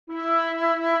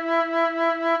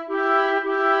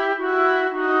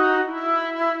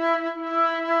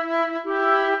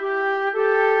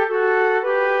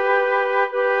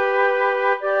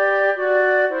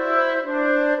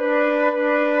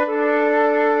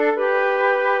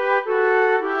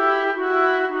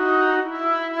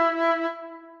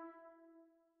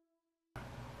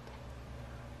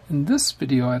In this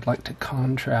video, I'd like to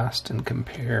contrast and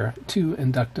compare two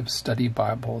Inductive Study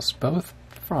Bibles, both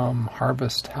from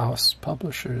Harvest House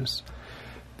publishers.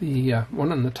 The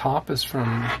one on the top is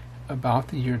from about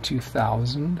the year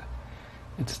 2000.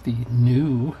 It's the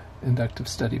new Inductive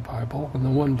Study Bible, and the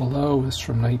one below is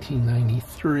from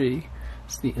 1993.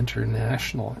 It's the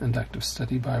International Inductive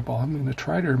Study Bible. I'm going to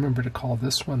try to remember to call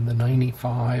this one the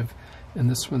 95 and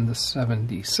this one the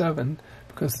 77,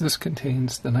 because this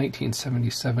contains the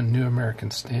 1977 New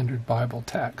American Standard Bible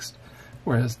text,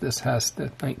 whereas this has the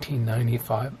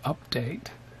 1995 update.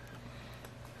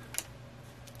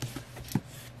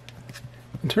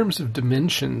 In terms of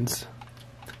dimensions,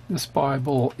 this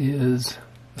Bible is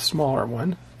the smaller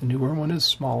one. The newer one is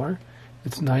smaller.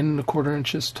 It's 9 1/4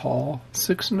 inches tall,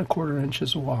 6 1/4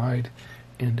 inches wide,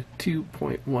 and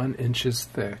 2.1 inches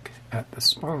thick at the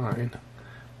spine,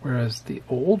 whereas the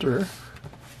older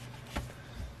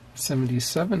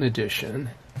 77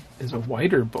 edition is a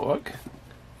wider book.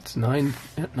 It's 9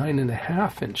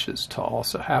 1/2 inches tall,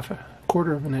 so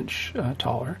 1/4 of an inch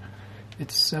taller.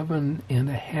 It's 7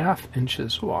 1/2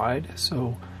 inches wide,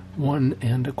 so 1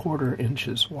 1/4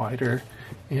 inches wider,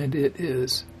 and it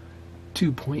is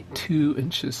 2.2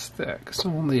 inches thick,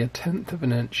 so only 1/10 of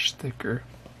an inch thicker.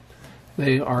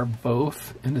 They are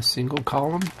both in a single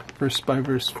column, verse by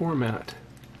verse format.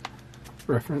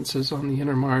 References on the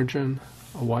inner margin,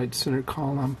 a wide center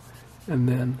column, and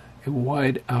then a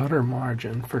wide outer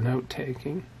margin for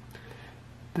note-taking.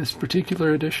 This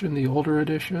particular edition, the older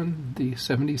edition, the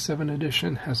 77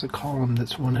 edition, has a column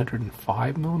that's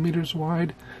 105 millimeters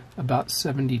wide, about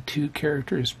 72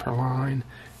 characters per line,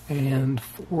 and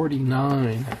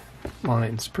 49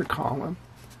 lines per column.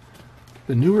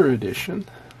 The newer edition,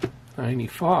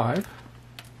 95,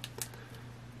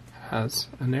 has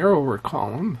a narrower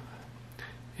column.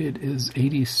 It is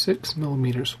 86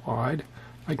 millimeters wide.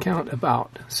 I count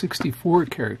about 64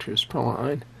 characters per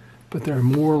line, but there are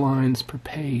more lines per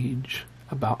page,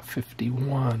 about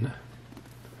 51.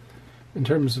 In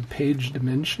terms of page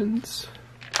dimensions,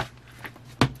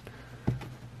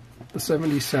 the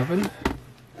 77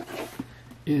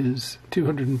 is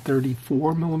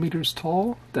 234 millimeters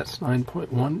tall. That's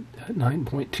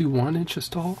 9.21 inches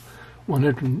tall.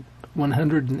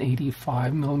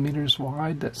 185 millimeters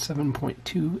wide. That's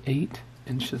 7.28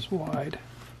 inches wide.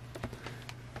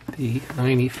 The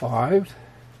 95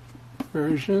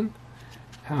 version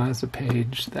has a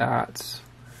page that's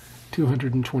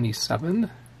 227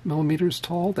 millimeters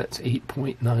tall. That's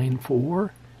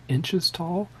 8.94 inches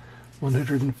tall.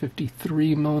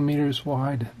 153 millimeters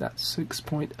wide, that's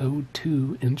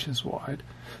 6.02 inches wide.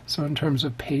 So in terms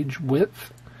of page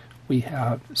width, we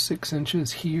have 6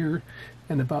 inches here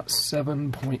and about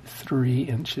 7.3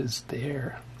 inches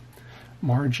there.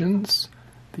 Margins,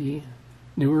 the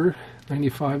newer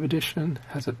 95 edition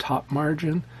has a top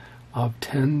margin of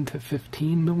 10 to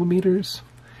 15 millimeters,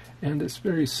 and it's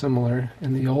very similar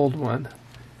in the old one.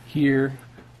 Here,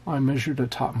 I measured a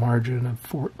top margin of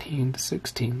 14 to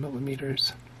 16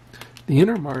 millimeters. The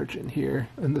inner margin here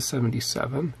in the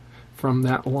 77, from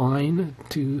that line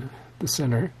to the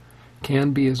center,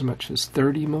 can be as much as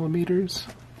 30 millimeters.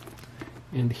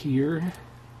 And here,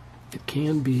 it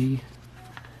can be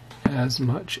as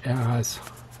much as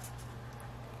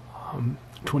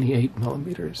 28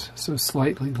 millimeters, so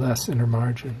slightly less inner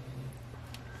margin.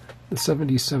 The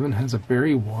 77 has a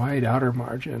very wide outer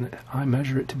margin. I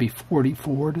measure it to be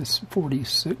 44 to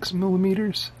 46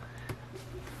 millimeters.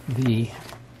 The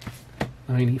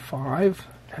 95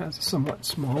 has a somewhat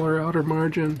smaller outer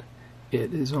margin.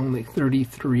 It is only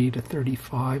 33 to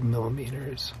 35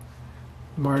 millimeters.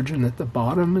 The margin at the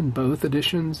bottom in both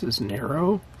editions is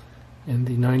narrow. In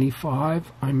the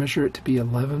 95, I measure it to be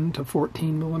 11 to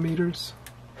 14 millimeters.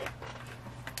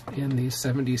 In the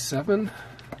 77,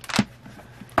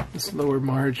 this lower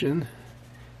margin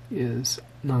is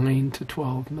 9 to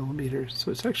 12 millimeters, so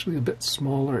it's actually a bit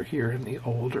smaller here in the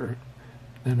older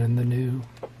than in the new.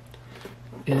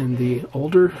 In the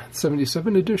older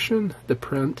 77 edition, the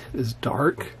print is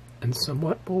dark and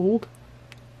somewhat bold.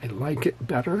 I like it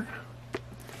better,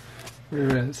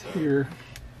 whereas here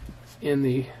in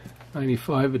the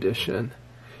 95 edition,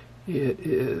 it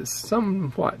is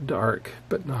somewhat dark,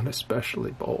 but not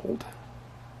especially bold.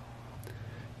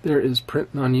 There is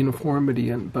print non-uniformity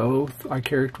in both. I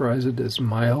characterize it as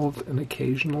mild and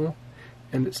occasional,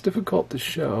 and it's difficult to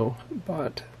show,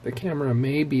 but the camera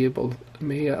may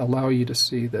allow you to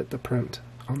see that the print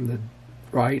on the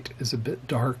right is a bit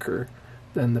darker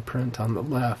than the print on the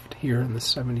left here in the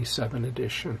 77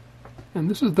 edition. And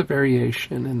this is the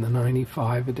variation in the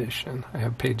 95 edition. I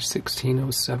have page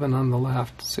 1607 on the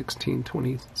left,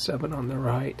 1627 on the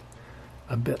right.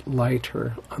 a bit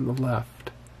lighter on the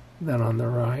left than on the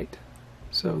right.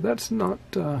 So that's not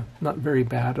very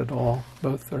bad at all.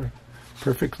 Both are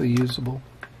perfectly usable.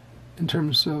 In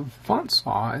terms of font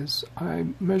size, I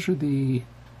measure the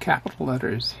capital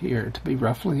letters here to be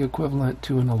roughly equivalent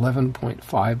to an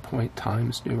 11.5 point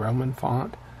Times New Roman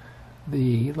font.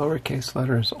 The lowercase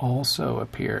letters also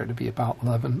appear to be about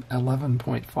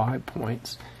 11.5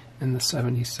 points in the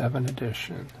 77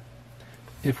 edition.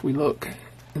 If we look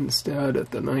instead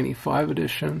at the 95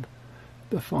 edition,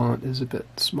 the font is a bit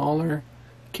smaller.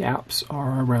 Caps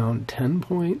are around 10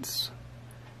 points,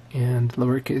 and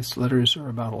lowercase letters are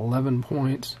about 11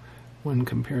 points when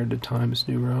compared to Times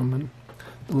New Roman.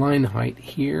 The line height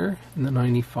here in the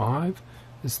 95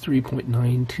 is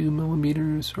 3.92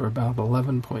 millimeters, or about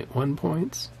 11.1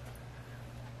 points.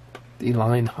 The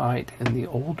line height in the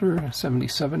older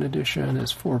 77 edition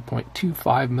is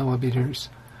 4.25 millimeters,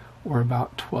 or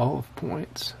about 12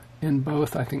 points. In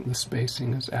both, I think the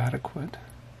spacing is adequate.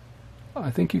 I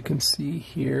think you can see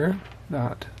here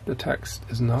that the text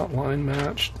is not line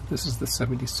matched. This is the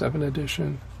 77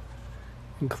 edition,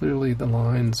 and clearly the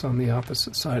lines on the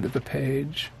opposite side of the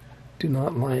page do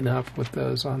not line up with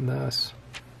those on this.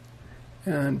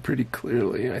 And pretty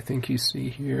clearly, I think you see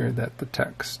here that the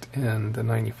text in the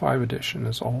 95 edition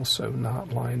is also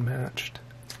not line matched.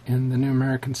 In the New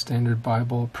American Standard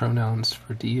Bible, pronouns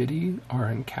for deity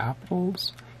are in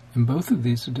capitals. In both of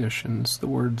these editions, the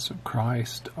words of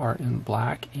Christ are in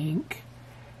black ink,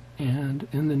 and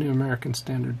in the New American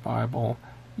Standard Bible,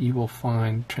 you will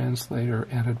find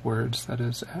translator-added words, that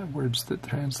is, words that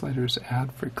translators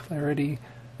add for clarity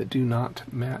that do not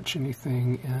match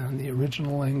anything in the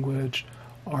original language,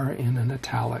 are in an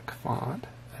italic font,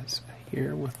 as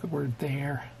here with the word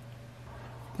there.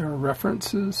 There are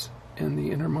references in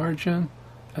the inner margin,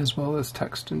 as well as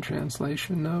text and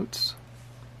translation notes.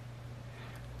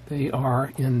 They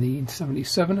are in the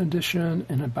 77 edition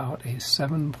in about a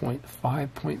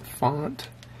 7.5 point font,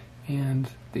 and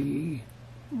the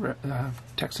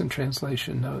text and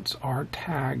translation notes are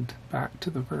tagged back to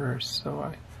the verse. So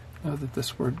I know that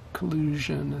this word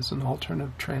collusion is an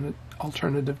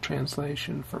alternative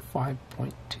translation for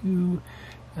 5.2,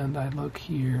 and I look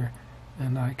here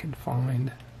and I can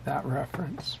find that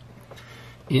reference.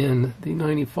 In the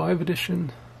 95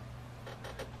 edition,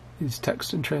 these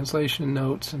text and translation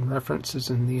notes and references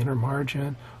in the inner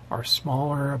margin are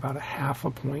smaller, about a half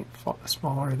a point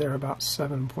smaller. They're about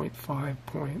 7.5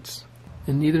 points.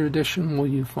 In neither edition will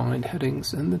you find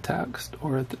headings in the text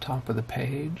or at the top of the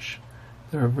page.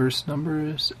 There are verse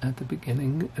numbers at the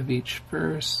beginning of each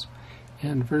verse,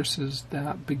 and verses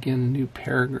that begin new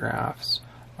paragraphs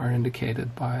are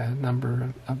indicated by a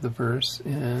number of the verse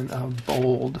in a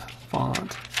bold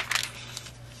font.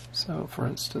 So, for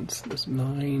instance, this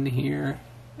 9 here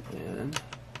in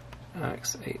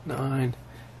Acts 8:9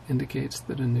 indicates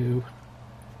that a new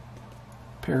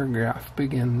paragraph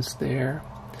begins there.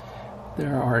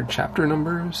 There are chapter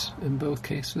numbers in both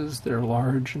cases. They're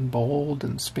large and bold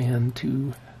and span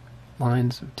 2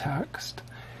 lines of text.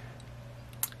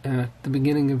 At the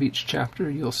beginning of each chapter,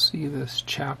 you'll see this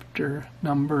chapter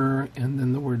number and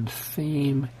then the word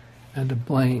theme and a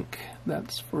blank.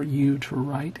 That's for you to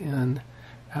write in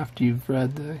after you've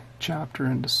read the chapter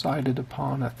and decided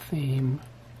upon a theme.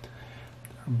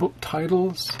 There are book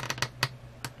titles.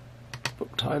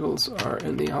 Book titles are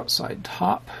in the outside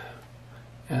top,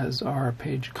 as are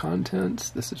page contents.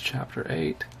 This is chapter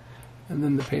 8. And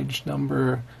then the page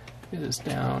number is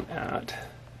down at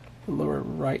the lower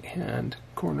right-hand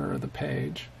corner of the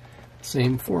page. The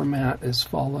same format is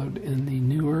followed in the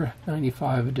newer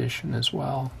 95 edition as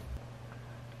well.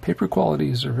 Paper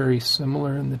qualities are very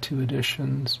similar in the 2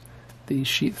 editions. The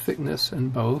sheet thickness in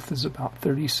both is about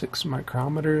 36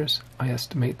 micrometers. I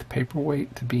estimate the paper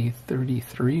weight to be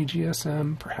 33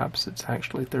 GSM. Perhaps it's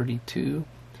actually 32.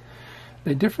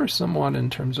 They differ somewhat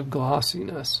in terms of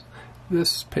glossiness.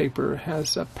 This paper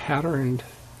has a patterned,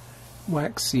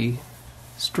 waxy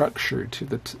structure to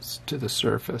the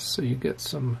surface, so you get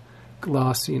some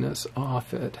glossiness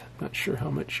off it. Not sure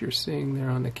how much you're seeing there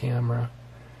on the camera,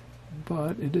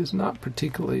 but it is not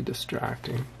particularly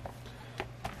distracting.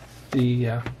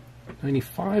 The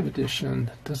 95 edition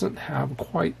doesn't have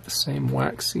quite the same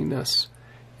waxiness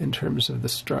in terms of the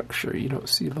structure. You don't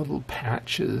see little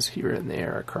patches here and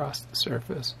there across the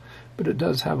surface, but it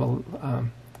does have a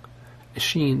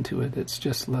sheen to it. It's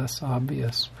just less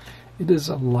obvious. It is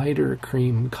a lighter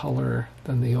cream color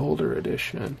than the older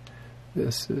edition.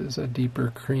 This is a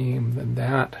deeper cream than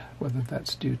that. Whether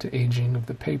that's due to aging of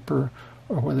the paper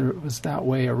or whether it was that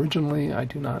way originally, I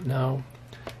do not know.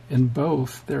 In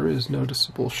both, there is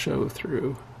noticeable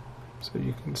show-through. So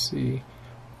you can see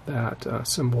that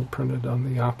symbol printed on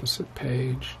the opposite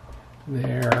page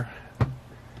there,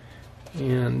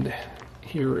 and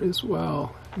here as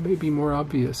well. It may be more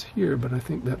obvious here, but I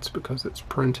think that's because it's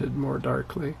printed more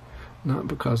darkly, not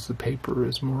because the paper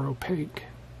is more opaque.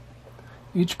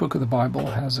 Each book of the Bible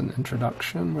has an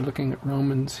introduction. We're looking at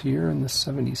Romans here in the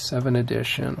 77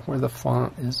 edition, where the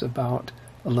font is about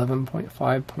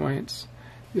 11.5 points.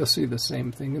 You'll see the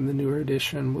same thing in the newer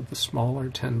edition with the smaller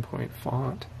 10-point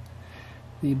font.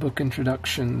 The book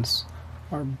introductions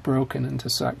are broken into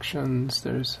sections.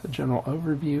 There's a general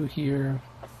overview here,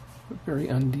 very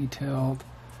undetailed,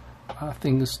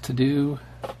 things to do,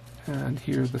 and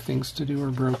here the things to do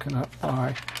are broken up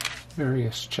by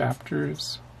various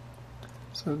chapters.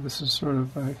 So this is sort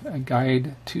of a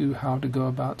guide to how to go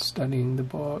about studying the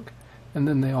book. And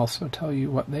then they also tell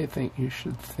you what they think you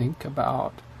should think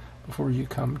about before you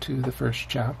come to the first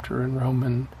chapter in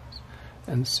Romans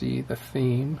and see the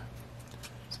theme.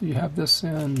 So you have this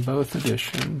in both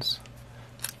editions.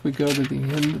 If we go to the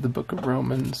end of the book of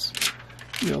Romans,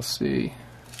 you'll see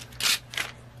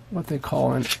what they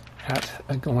call an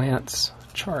at-a-glance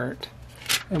chart.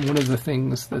 And one of the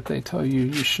things that they tell you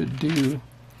you should do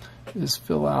is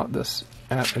fill out this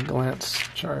at-a-glance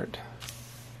chart.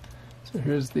 So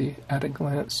here's the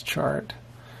at-a-glance chart.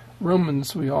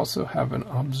 Romans, we also have an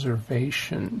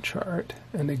observation chart,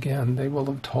 and again, they will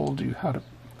have told you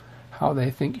how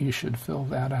they think you should fill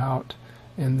that out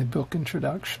in the book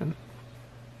introduction.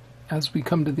 As we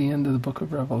come to the end of the book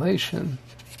of Revelation,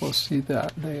 we'll see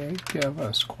that they give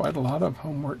us quite a lot of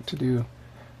homework to do.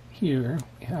 Here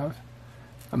we have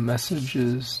a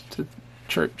messages to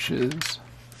churches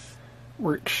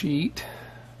worksheet,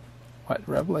 what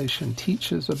Revelation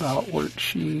teaches about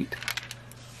worksheet,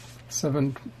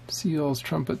 7 seals,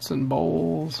 trumpets, and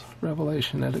bowls,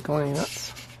 Revelation at a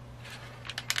glance,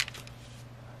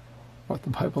 what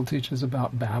the Bible teaches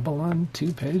about Babylon,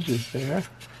 2 pages there,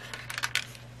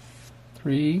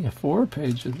 4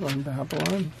 pages on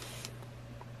Babylon,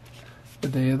 the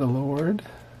day of the Lord,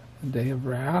 the day of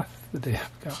wrath, the day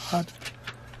of God.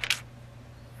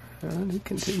 And it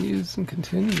continues and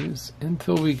continues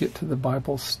until we get to the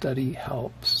Bible Study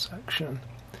Helps section.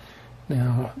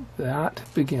 Now, that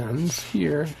begins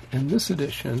here in this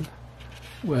edition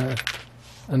with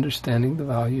understanding the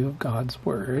value of God's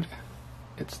Word.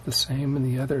 It's the same in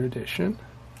the other edition.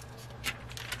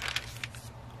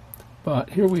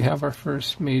 But here we have our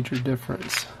first major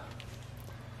difference.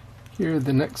 Here,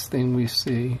 the next thing we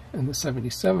see in the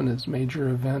 77 is major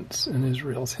events in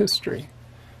Israel's history.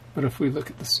 But if we look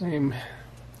at the same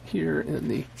here in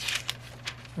the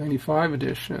 95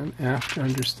 edition, after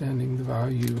understanding the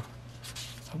value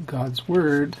of God's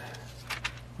Word,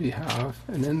 we have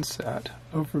an inset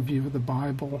overview of the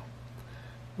Bible,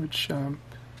 which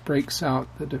breaks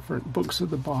out the different books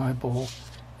of the Bible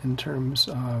in terms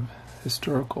of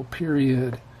historical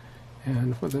period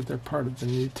and whether they're part of the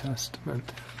New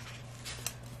Testament.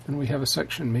 Then we have a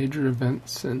section, Major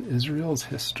Events in Israel's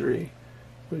History,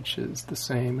 which is the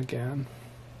same again.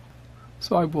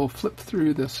 So I will flip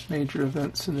through this Major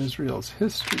Events in Israel's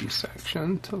History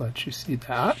section to let you see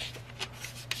that.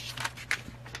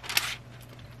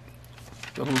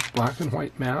 Little black and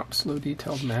white maps, low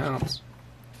detailed maps.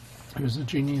 Here's a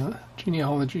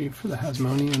genealogy for the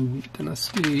Hasmonean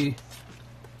dynasty,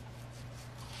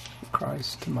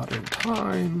 Christ to modern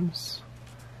times,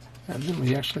 and then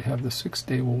we actually have the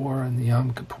 6-Day War and the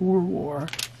Yom Kippur War.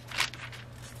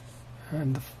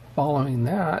 And following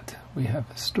that, we have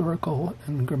historical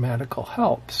and grammatical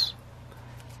helps.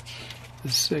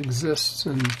 This exists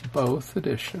in both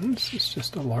editions. It's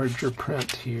just a larger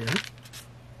print here.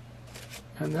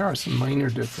 And there are some minor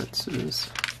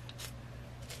differences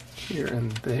here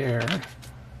and there.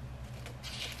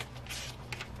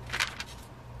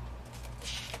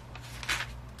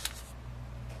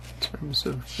 In terms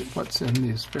of what's in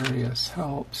these various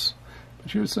helps.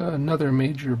 But here's another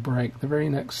major break. The very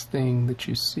next thing that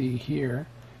you see here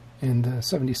in the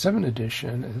 77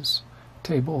 edition is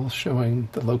tables showing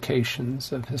the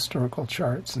locations of historical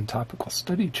charts and topical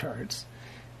study charts.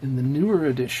 In the newer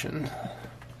edition,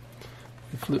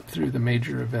 we flip through the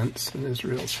major events in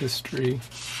Israel's history.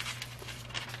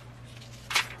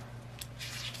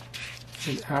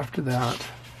 And after that,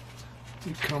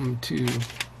 we come to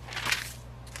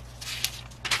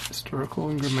historical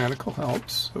and grammatical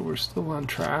helps, so we're still on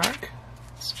track.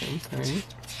 Same thing.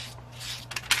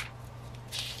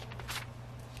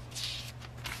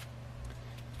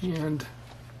 And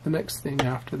the next thing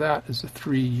after that is a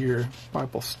 3-year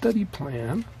Bible study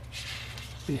plan.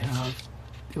 We have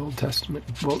the Old Testament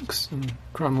books in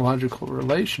chronological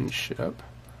relationship.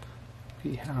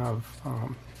 We have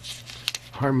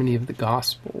Harmony of the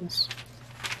Gospels.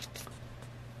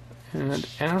 And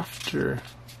after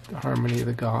the Harmony of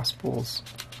the Gospels,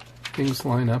 things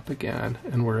line up again,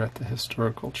 and we're at the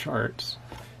historical charts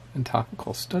and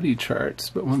topical study charts.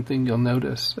 But one thing you'll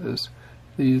notice is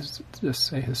these just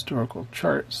say historical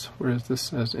charts, whereas this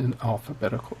says in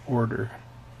alphabetical order.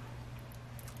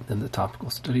 Then the topical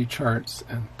study charts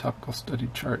and topical study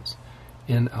charts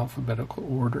in alphabetical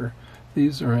order.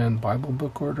 These are in Bible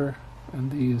book order,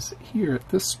 and these here at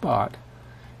this spot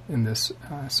in this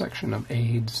section of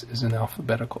aids is in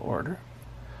alphabetical order.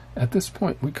 At this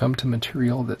point we come to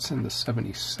material that's in the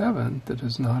 77 that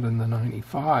is not in the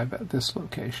 95, at this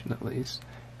location at least.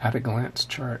 At-a-glance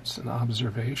charts and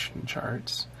observation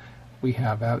charts. We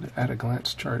have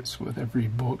at-a-glance charts with every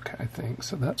book, I think,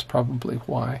 so that's probably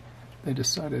why they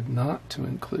decided not to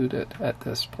include it at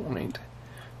this point.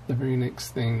 The very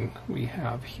next thing we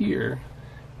have here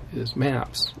is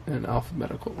maps in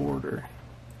alphabetical order.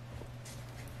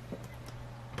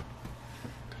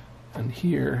 And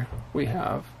here we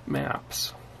have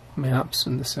maps. Maps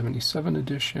in the 77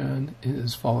 edition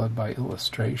is followed by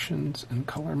illustrations and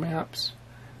color maps,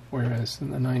 whereas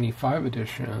in the 95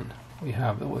 edition we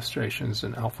have illustrations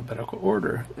in alphabetical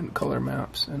order and color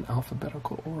maps in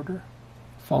alphabetical order.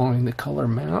 Following the color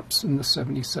maps in the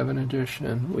 77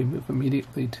 edition, we move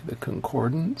immediately to the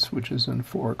concordance, which is in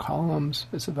 4 columns.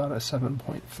 It's about a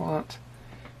 7-point font.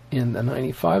 In the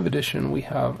 95 edition, we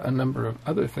have a number of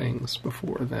other things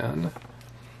before then.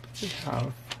 We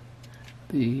have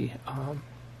the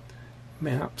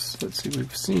maps. Let's see,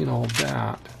 we've seen all of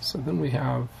that. So then we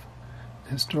have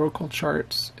historical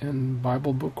charts in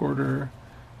Bible book order,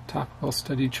 topical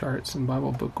study charts in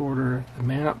Bible book order, the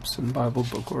maps in Bible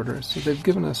book order. So they've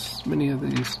given us many of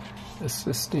these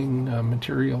assisting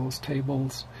materials,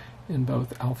 tables, in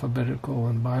both alphabetical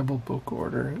and Bible book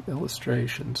order,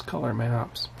 illustrations, color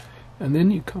maps. And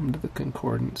then you come to the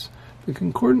concordance. The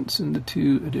concordance in the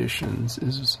 2 editions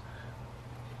is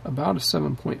about a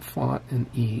 7-point font in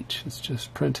each. It's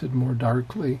just printed more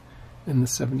darkly in the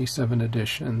 77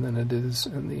 edition than it is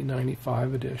in the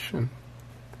 95 edition.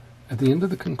 At the end of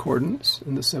the concordance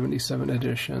in the 77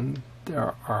 edition,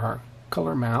 there are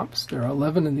color maps. There are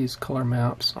 11 of these color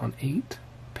maps on 8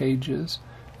 pages.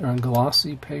 They're on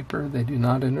glossy paper. They do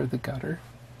not enter the gutter.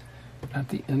 At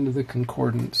the end of the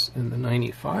concordance in the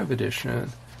 95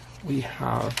 edition, we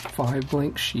have 5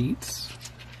 blank sheets,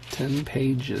 10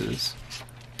 pages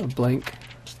of blank,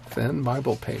 thin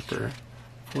Bible paper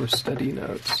for study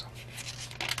notes.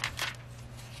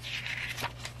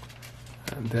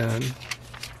 And then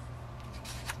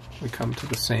we come to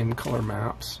the same color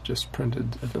maps, just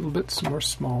printed a little bit more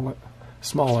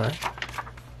smaller,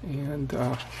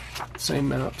 and same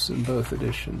maps in both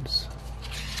editions.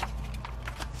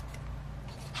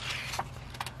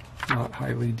 Not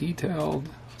highly detailed,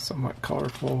 somewhat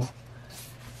colorful.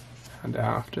 And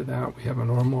after that we have a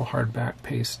normal hardback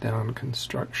paste down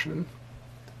construction.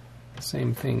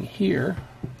 Same thing here.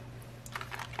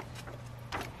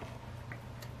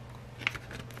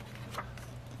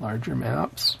 Larger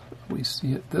maps. We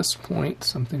see at this point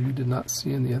something we did not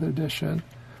see in the other edition.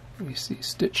 We see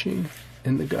stitching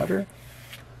in the gutter.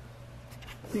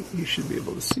 I think you should be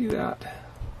able to see that.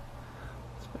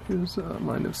 So here's a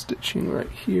line of stitching right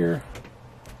here,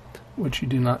 which you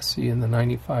do not see in the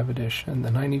 95 edition.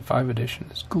 The 95 edition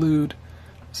is glued.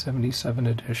 The 77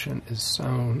 edition is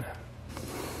sewn.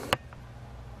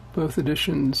 Both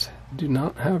editions do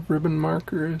not have ribbon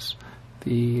markers.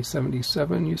 The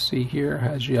 77 you see here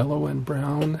has yellow and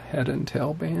brown head and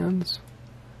tail bands.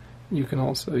 You can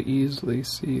also easily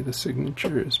see the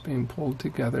signatures being pulled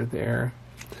together there.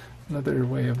 Another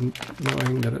way of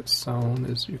knowing that it's sewn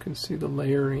is you can see the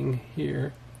layering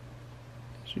here.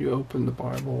 As you open the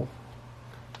Bible,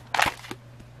 you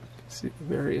can see the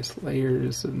various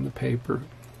layers in the paper.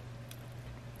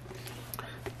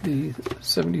 The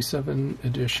 77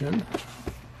 edition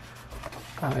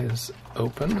is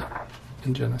open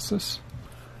in Genesis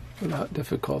without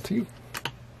difficulty.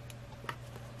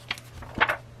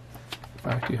 In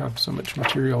fact, you have so much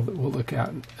material that we'll look at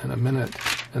in a minute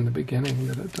in the beginning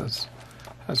that it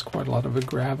has quite a lot of a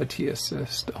gravity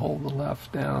assist to hold the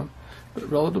left down, but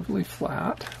relatively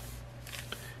flat.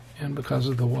 And because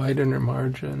of the wide inner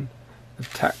margin, the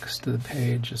text of the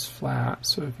page is flat.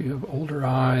 So if you have older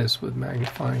eyes with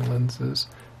magnifying lenses,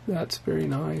 that's very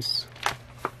nice.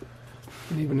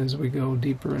 And even as we go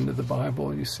deeper into the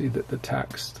Bible, you see that the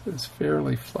text is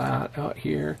fairly flat out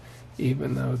here,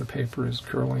 even though the paper is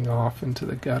curling off into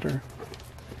the gutter.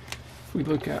 If we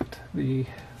look at the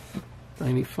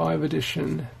 95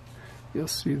 edition, you'll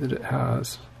see that it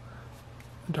has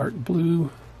a dark blue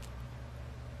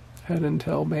head and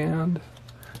tail band,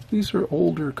 These are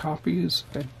older copies.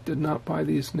 I did not buy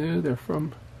these new. They're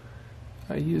from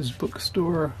a used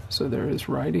bookstore, so there is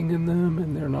writing in them,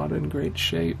 and they're not in great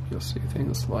shape. You'll see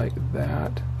things like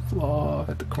that flaw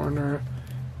at the corner.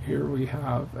 Here we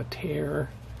have a tear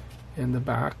in the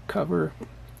back cover.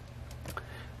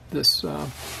 This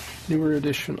newer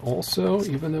edition also,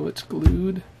 even though it's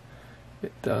glued,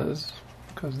 it does,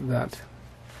 because of that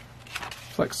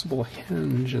flexible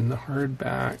hinge in the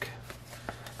hardback,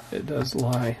 it does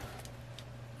lie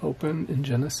open in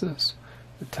Genesis.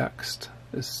 The text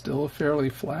is still fairly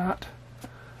flat,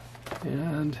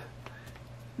 and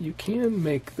you can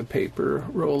make the paper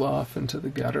roll off into the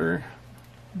gutter,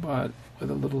 but with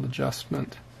a little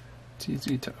adjustment it's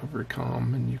easy to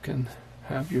overcome, and you can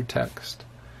have your text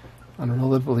on a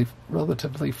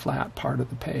relatively flat part of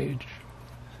the page.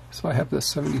 So I have the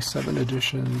 77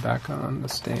 edition back on the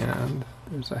stand.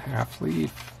 There's a half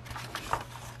leaf,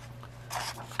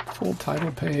 full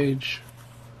title page,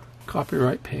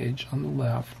 copyright page on the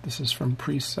left. This is from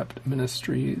Precept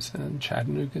Ministries in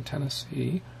Chattanooga,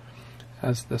 Tennessee,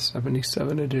 as the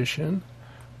 77 edition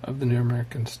of the New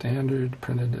American Standard,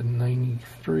 printed in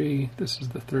 '93. This is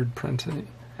the third printed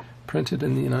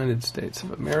in the United States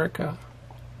of America.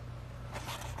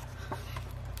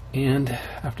 And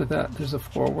after that, there's a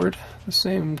foreword, the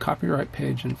same copyright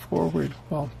page and foreword.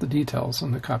 Well, the details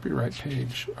on the copyright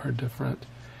page are different.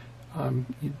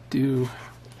 You do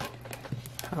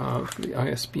have the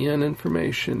ISBN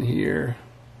information here,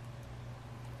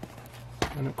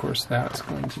 and of course that's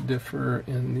going to differ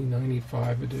in the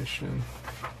 '95 edition.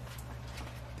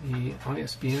 The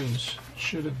ISBNs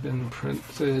should have been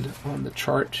printed on the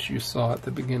charts you saw at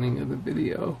the beginning of the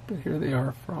video, but here they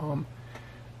are from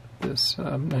this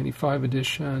 '95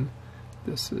 edition.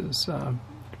 This is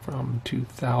from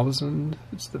 2000.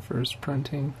 It's the first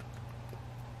printing.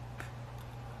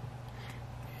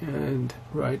 And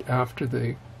right after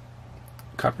the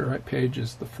copyright page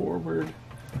is the foreword.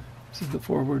 This is the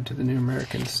foreword to the New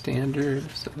American Standard.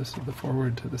 So this is the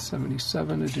foreword to the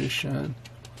 77 edition,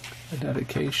 a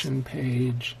dedication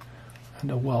page, and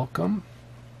a welcome.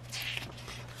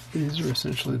 These are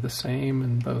essentially the same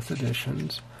in both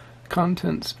editions.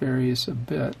 Contents varies a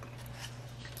bit.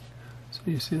 So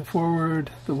you see the foreword,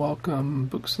 the welcome,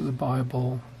 books of the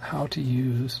Bible, how to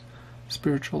use,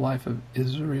 Spiritual Life of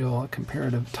Israel, a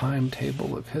comparative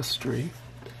timetable of history.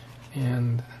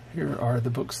 And here are the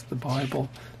books of the Bible.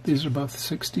 These are both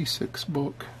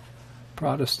 66-book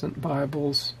Protestant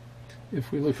Bibles.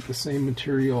 If we look at the same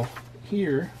material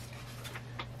here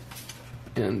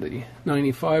in the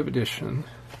 '95 edition,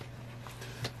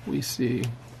 we see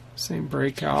same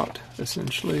breakout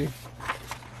essentially,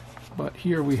 but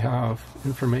here we have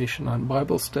information on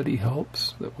Bible study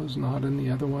helps that was not in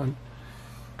the other one,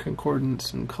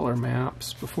 concordance and color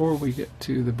maps before we get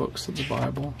to the books of the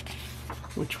Bible,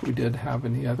 which we did have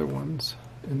in the other ones,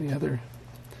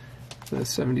 the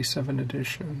 77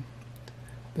 edition.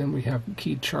 Then we have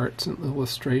key charts and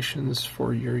illustrations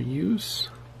for your use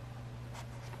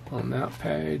on that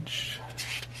page.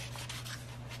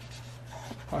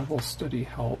 Bible study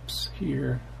helps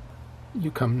here.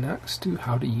 You come next to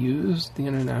how to use the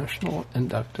International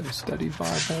Inductive Study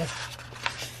Bible.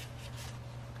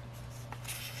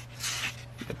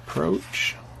 The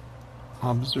approach,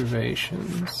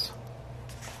 observations,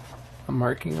 a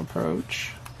marking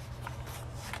approach,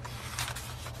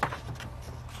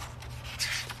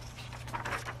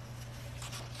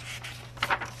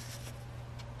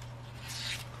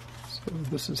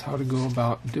 this is how to go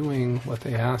about doing what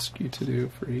they ask you to do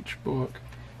for each book.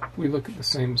 If we look at the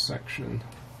same section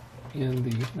in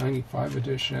the '95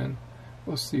 edition,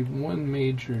 we'll see one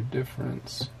major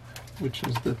difference, which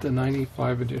is that the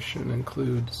 '95 edition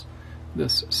includes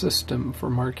this system for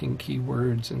marking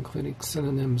keywords, including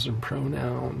synonyms and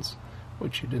pronouns,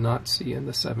 which you do not see in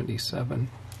the 77.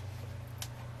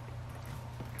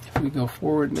 If we go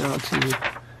forward now to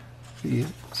the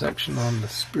section on the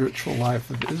Spiritual Life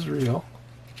of Israel,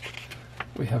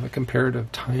 we have a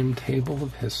comparative timetable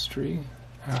of history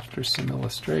after some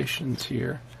illustrations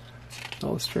here. The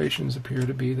illustrations appear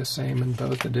to be the same in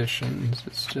both editions.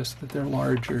 It's just that they're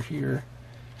larger here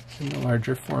in the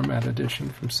larger format edition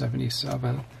from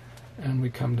 '77. And we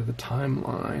come to the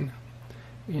timeline.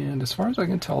 And as far as I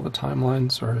can tell, the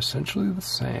timelines are essentially the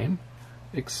same,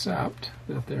 except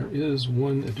that there is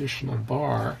one additional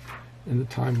bar in the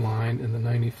timeline in the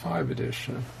 '95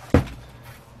 edition.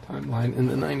 Timeline in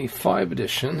the '95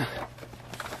 edition,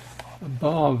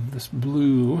 above this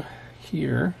blue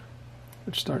here,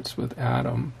 which starts with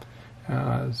Adam,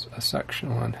 has a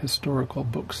section on historical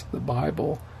books of the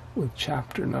Bible with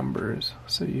chapter numbers,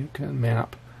 so you can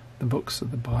map the books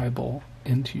of the Bible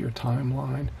into your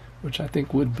timeline, which I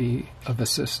think would be of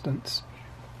assistance.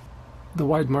 The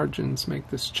wide margins make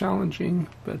this challenging,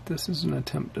 but this is an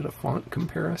attempt at a font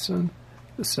comparison.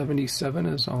 The 77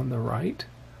 is on the right,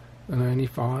 the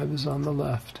 95 is on the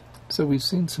left. So we've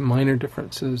seen some minor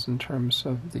differences in terms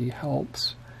of the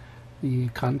helps, the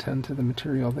content of the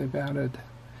material they've added.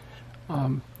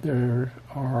 There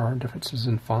are differences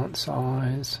in font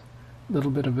size, a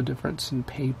little bit of a difference in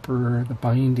paper. The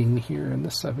binding here in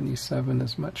the 77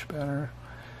 is much better.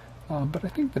 But I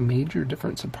think the major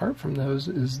difference apart from those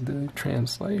is the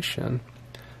translation.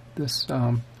 This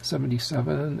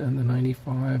 77 and the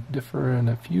 95 differ in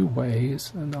a few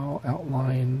ways, and I'll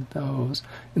outline those.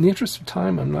 In the interest of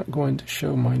time, I'm not going to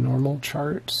show my normal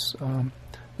charts.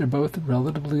 They're both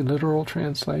relatively literal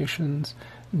translations.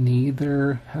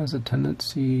 Neither has a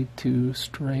tendency to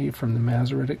stray from the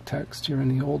Masoretic text here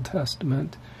in the Old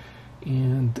Testament,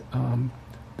 and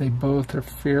they both are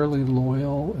fairly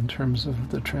loyal in terms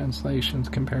of the translations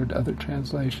compared to other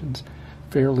translations,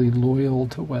 fairly loyal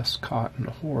to Westcott and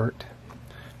Hort.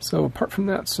 So apart from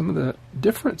that, some of the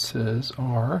differences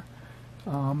are,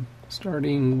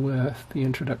 starting with the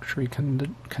introductory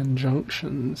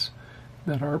conjunctions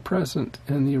that are present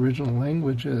in the original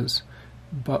languages,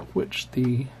 but which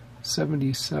the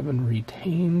 77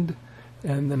 retained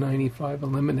and the 95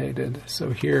 eliminated.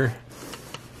 So here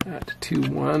at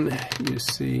 2:1 you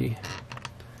see,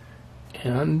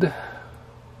 and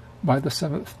by the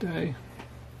seventh day.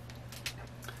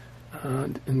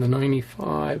 And in the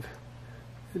 95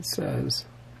 it says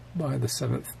by the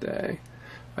seventh day.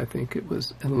 I think it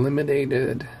was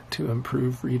eliminated to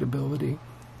improve readability.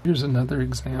 Here's another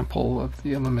example of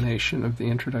the elimination of the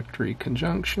introductory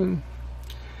conjunction.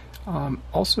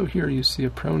 Also here you see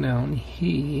a pronoun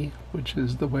he, which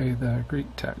is the way the Greek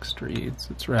text reads.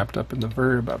 It's wrapped up in the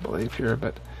verb, I believe, here,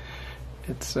 but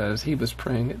it says he was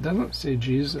praying. It doesn't say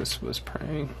Jesus was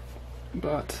praying,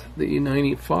 but the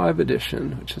 95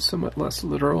 edition, which is somewhat less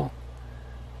literal,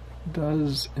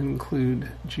 does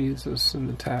include Jesus in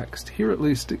the text. Here at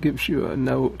least it gives you a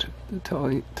note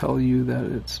to tell you that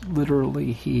it's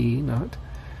literally he, not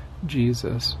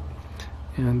Jesus.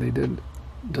 And they did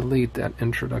delete that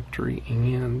introductory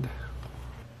and.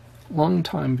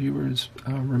 Longtime viewers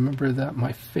remember that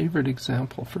my favorite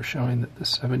example for showing that the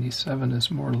 77 is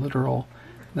more literal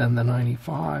than the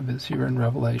 95 is here in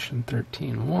Revelation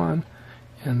 13:1.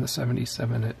 In the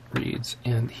 77 it reads,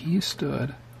 and he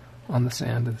stood on the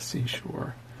sand of the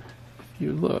seashore. If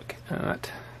you look at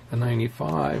the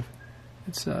 95,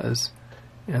 it says,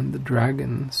 and the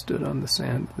dragon stood on the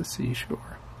sand of the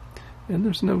seashore. And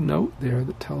there's no note there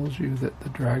that tells you that the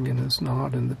dragon is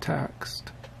not in the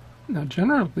text. Now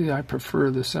generally I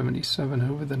prefer the 77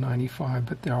 over the 95,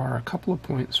 but there are a couple of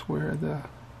points where the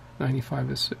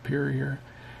 95 is superior.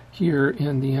 Here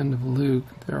in the end of Luke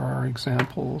there are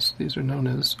examples. These are known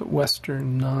as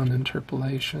Western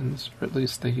non-interpolations, or at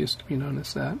least they used to be known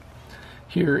as that.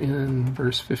 Here in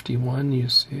verse 51 you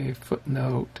see a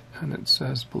footnote, and it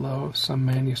says below, some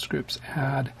manuscripts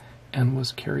add, and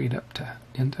was carried up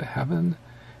into heaven.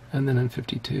 And then in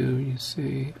 52 you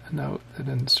see a note that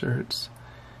inserts,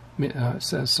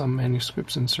 says some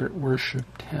manuscripts insert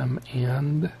worshipped him,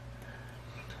 and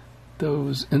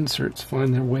those inserts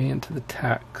find their way into the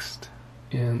text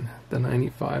in the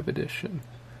 95 edition.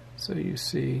 So you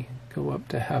see, go up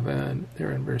to heaven,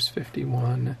 they're in verse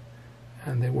 51,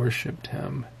 and they worshipped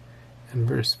him in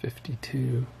verse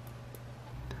 52.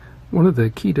 One of the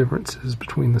key differences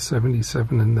between the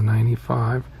 77 and the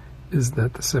 95 is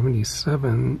that the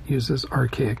 77 uses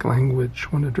archaic language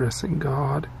when addressing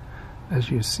God, as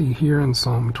you see here in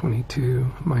Psalm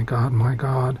 22, my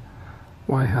God,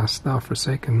 why hast thou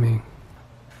forsaken me?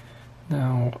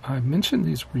 Now, I mentioned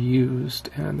these were used,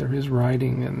 and there is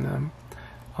writing in them.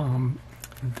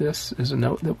 This is a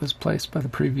note that was placed by the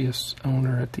previous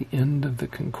owner at the end of the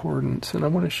concordance, and I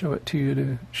want to show it to you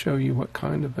to show you what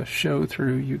kind of a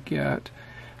show-through you get.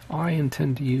 I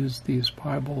intend to use these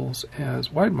Bibles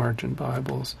as wide margin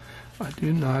Bibles. I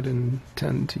do not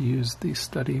intend to use the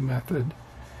study method,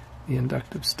 the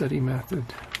inductive study method.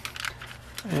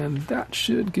 And that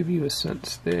should give you a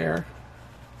sense there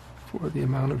for the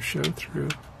amount of show-through.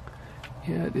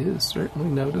 It is certainly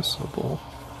noticeable.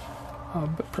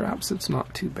 But perhaps it's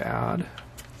not too bad.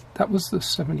 That was the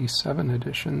 77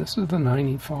 edition. This is the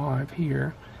 95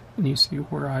 here. And you see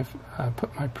where I've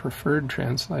put my preferred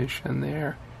translation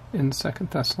there in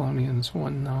 2 Thessalonians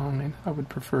 1:9. I would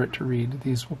prefer it to read,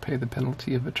 these will pay the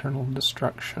penalty of eternal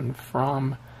destruction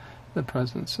from the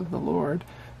presence of the Lord.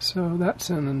 So that's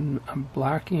in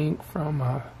black ink from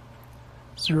a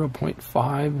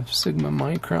 0.5 sigma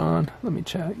micron. Let me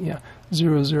check. Yeah,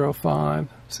 0.005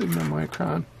 sigma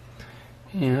micron.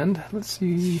 And let's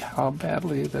see how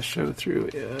badly the show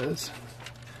through is.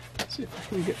 Let's see if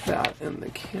I can get that in the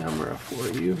camera for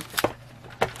you.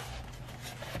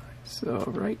 So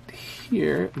right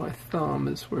here, my thumb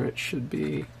is where it should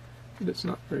be, but it's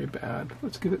not very bad.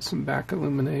 Let's give it some back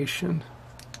illumination.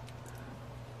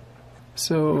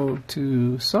 So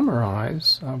to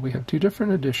summarize, we have two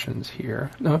different editions here.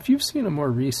 Now if you've seen a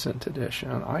more recent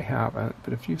edition, I haven't,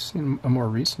 but if you've seen a more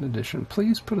recent edition,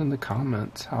 please put in the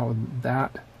comments how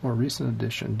that more recent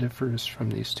edition differs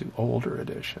from these two older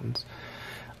editions.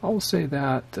 I will say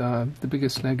that the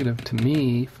biggest negative to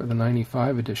me for the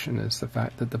 95 edition is the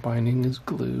fact that the binding is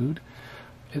glued.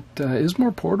 It is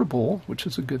more portable, which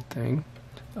is a good thing.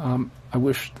 I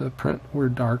wish the print were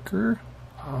darker.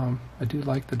 I do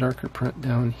like the darker print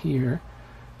down here.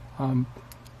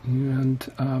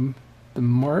 The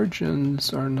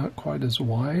margins are not quite as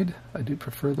wide. I do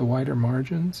prefer the wider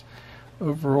margins.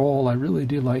 Overall, I really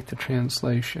do like the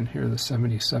translation here, the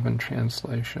 77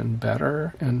 translation,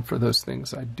 better. And for those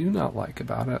things I do not like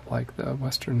about it, like the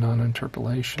Western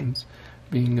non-interpolations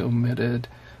being omitted,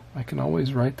 I can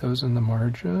always write those in the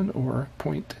margin or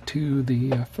point to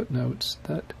the footnotes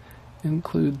that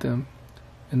include them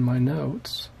in my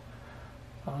notes.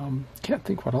 Can't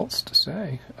think what else to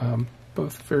say.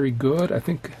 Both very good. I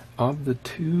think of the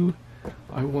two,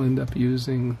 I will end up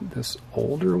using this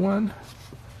older one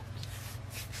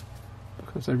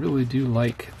because I really do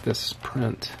like this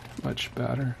print much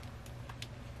better.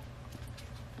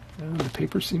 And the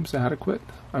paper seems adequate.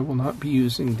 I will not be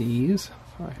using these.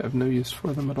 I have no use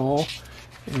for them at all.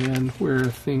 And where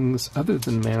things other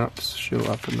than maps show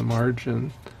up in the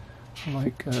margin,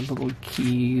 like little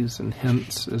keys and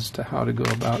hints as to how to go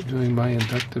about doing my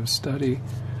inductive study,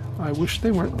 I wish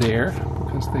they weren't there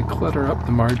because they clutter up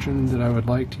the margin that I would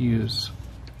like to use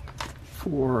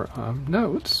for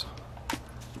notes,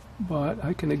 but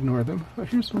I can ignore them.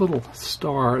 Here's a little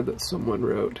star that someone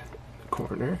wrote in the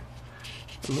corner,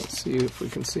 and let's see if we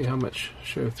can see how much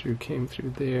show through came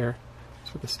through there.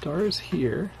 So the star is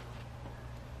here,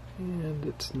 and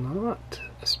it's not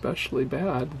especially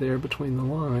bad there between the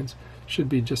lines. Should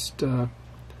be just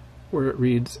where it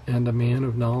reads, "and a man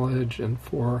of knowledge and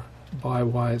for by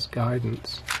wise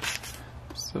guidance."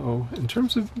 So in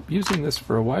terms of using this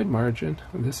for a wide margin,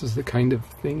 this is the kind of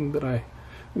thing that I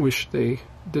wish they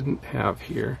didn't have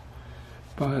here.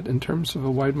 But in terms of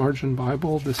a wide margin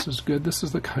Bible, this is good. This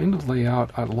is the kind of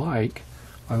layout I like.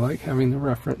 I like having the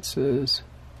references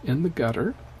in the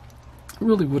gutter. I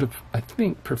really would have, I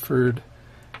think, preferred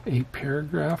a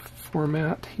paragraph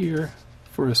format here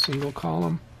for a single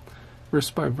column.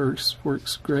 Verse by verse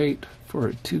works great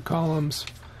for 2 columns,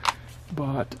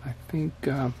 but I think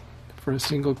for a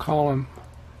single column,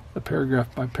 a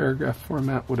paragraph by paragraph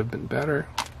format would have been better.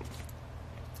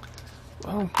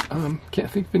 Well, can't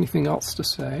think of anything else to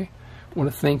say. I want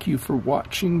to thank you for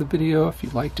watching the video. If you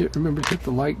liked it, remember to hit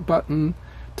the like button,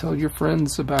 tell your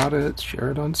friends about it,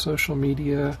 share it on social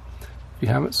media. If you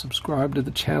haven't subscribed to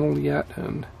the channel yet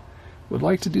and would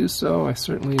like to do so, I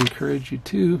certainly encourage you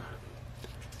to.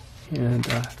 And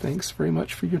thanks very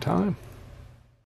much for your time.